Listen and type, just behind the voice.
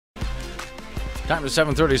Time is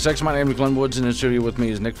 7:36. My name is Glenn Woods, and in the studio with me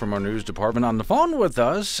is Nick from our news department. On the phone with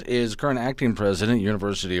us is current acting president,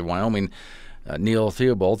 University of Wyoming, Neil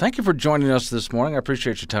Theobald. Thank you for joining us this morning. I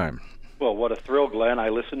appreciate your time. Well, what a thrill, Glenn. I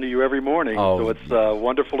listen to you every morning, so it's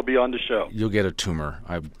wonderful to be on the show. You'll get a tumor.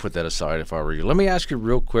 I'd put that aside if I were you. Let me ask you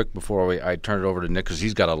real quick before I turn it over to Nick, because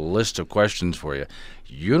he's got a list of questions for you.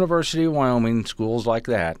 University of Wyoming, schools like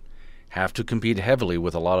that, have to compete heavily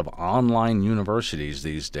with a lot of online universities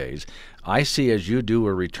these days. I see as you do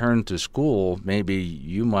a return to school, maybe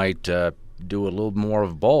you might do a little more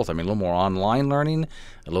of both. I mean, a little more online learning,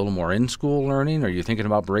 a little more in-school learning. Are you thinking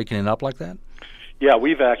about breaking it up like that? Yeah,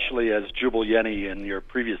 we've actually, as Jubal Yenny in your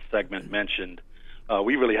previous segment mentioned,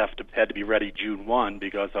 we really had to be ready June 1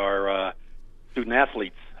 because our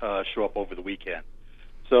student-athletes show up over the weekend.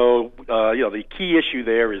 So, the key issue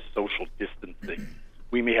there is social distancing.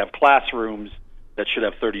 We may have classrooms that should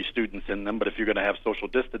have 30 students in them, but if you're going to have social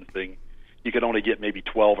distancing, you can only get maybe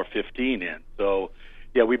 12 or 15 in. So,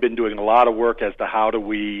 yeah, we've been doing a lot of work as to how do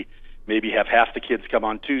we maybe have half the kids come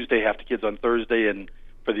on Tuesday, half the kids on Thursday, and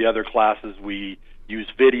for the other classes we use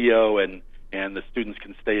video and the students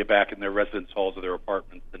can stay back in their residence halls or their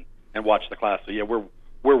apartments and watch the class. So, yeah, we're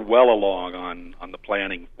well along on the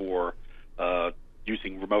planning for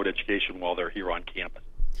using remote education while they're here on campus.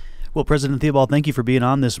 Well, President Theobald, thank you for being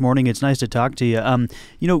on this morning. It's nice to talk to you.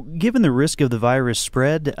 Given the risk of the virus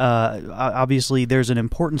spread, obviously there's an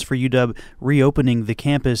importance for UW reopening the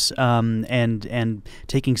campus and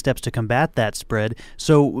taking steps to combat that spread.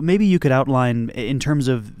 So maybe you could outline, in terms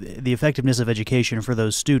of the effectiveness of education for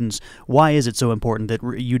those students, why is it so important that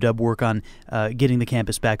UW work on getting the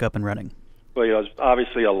campus back up and running? Well, there's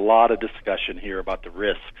obviously a lot of discussion here about the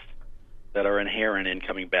risks that are inherent in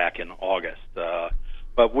coming back in August.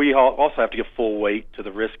 But we also have to give full weight to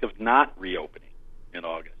the risk of not reopening in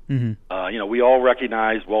August. Mm-hmm. We all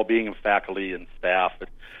recognize well-being of faculty and staff,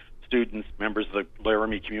 students, members of the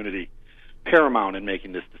Laramie community, paramount in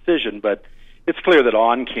making this decision. But it's clear that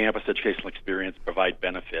on-campus educational experience provide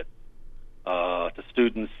benefit to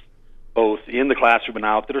students both in the classroom and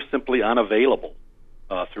out that are simply unavailable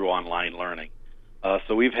through online learning.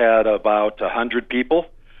 So we've had about 100 people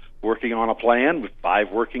working on a plan with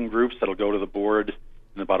 5 working groups that'll go to the board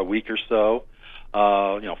in about a week or so.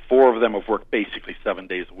 4 of them have worked basically 7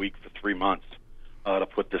 days a week for 3 months to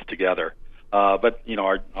put this together. But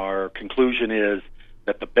our conclusion is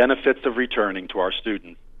that the benefits of returning to our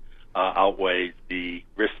students outweigh the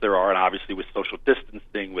risks there are, and obviously with social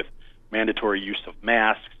distancing, with mandatory use of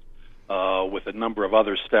masks, with a number of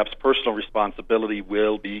other steps, personal responsibility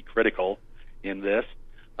will be critical in this,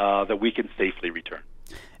 that we can safely return.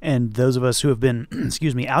 And those of us who have been,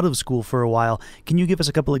 out of school for a while, can you give us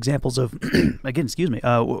a couple examples of,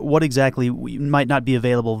 what exactly might not be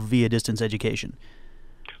available via distance education?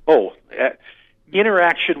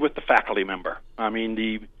 Interaction with the faculty member. I mean,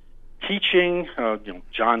 the teaching,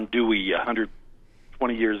 John Dewey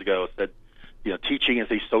 120 years ago said, teaching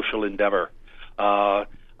is a social endeavor.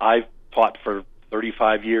 I've taught for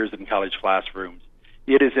 35 years in college classrooms.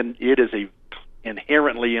 It is a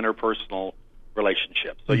inherently interpersonal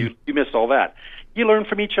relationship. So you miss all that. You learn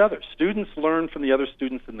from each other. Students learn from the other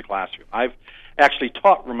students in the classroom. I've actually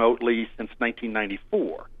taught remotely since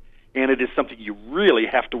 1994, and it is something you really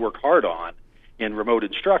have to work hard on in remote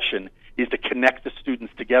instruction, is to connect the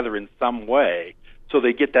students together in some way so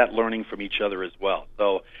they get that learning from each other as well.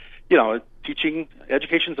 So, teaching,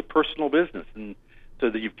 education is a personal business, and so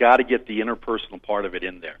that you've got to get the interpersonal part of it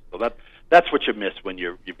in there. So that's what you miss when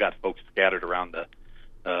you've got folks scattered around the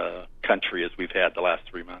country as we've had the last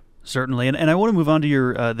 3 months. Certainly, and I want to move on to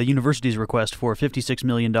your the university's request for $56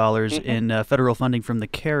 million in federal funding from the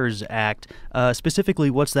CARES Act. Specifically,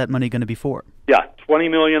 what's that money going to be for? Yeah,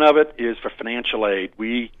 $20 million of it is for financial aid.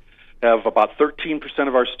 We have about 13%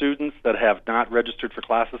 of our students that have not registered for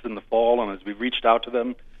classes in the fall, and as we've reached out to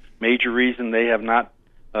them, major reason they have not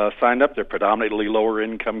signed up. They're predominantly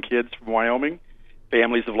lower-income kids from Wyoming.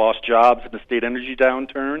 Families have lost jobs in the state energy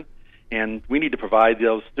downturn, and we need to provide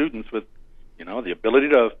those students with, the ability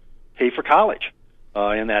to pay for college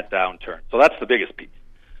in that downturn. So that's the biggest piece.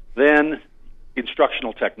 Then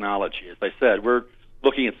instructional technology. As I said, we're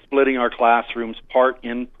looking at splitting our classrooms, part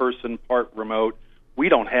in-person, part remote. We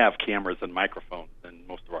don't have cameras and microphones in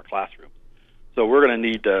most of our classrooms. So we're going to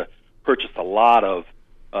need to purchase a lot of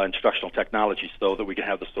instructional technology so that we can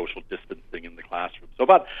have the social distancing in the classroom. So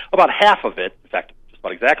about half of it, in fact, just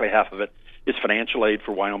about exactly half of it, is financial aid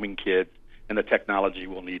for Wyoming kids and the technology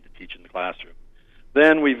we'll need to teach in the classroom.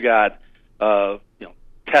 Then we've got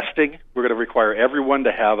testing. We're going to require everyone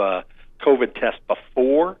to have a COVID test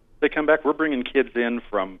before they come back. We're bringing kids in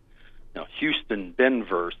from Houston,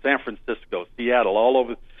 Denver, San Francisco, Seattle, all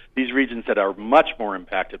over these regions that are much more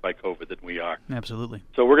impacted by COVID than we are. Absolutely.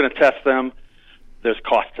 So we're going to test them. There's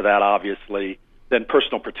cost to that, obviously. Then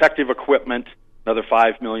personal protective equipment, another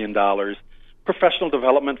 $5 million. Professional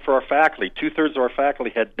development for our faculty. 2/3 of our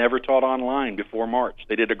faculty had never taught online before March.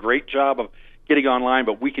 They did a great job of getting online,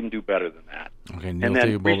 but we can do better than that. Okay, and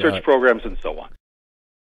then research programs and so on.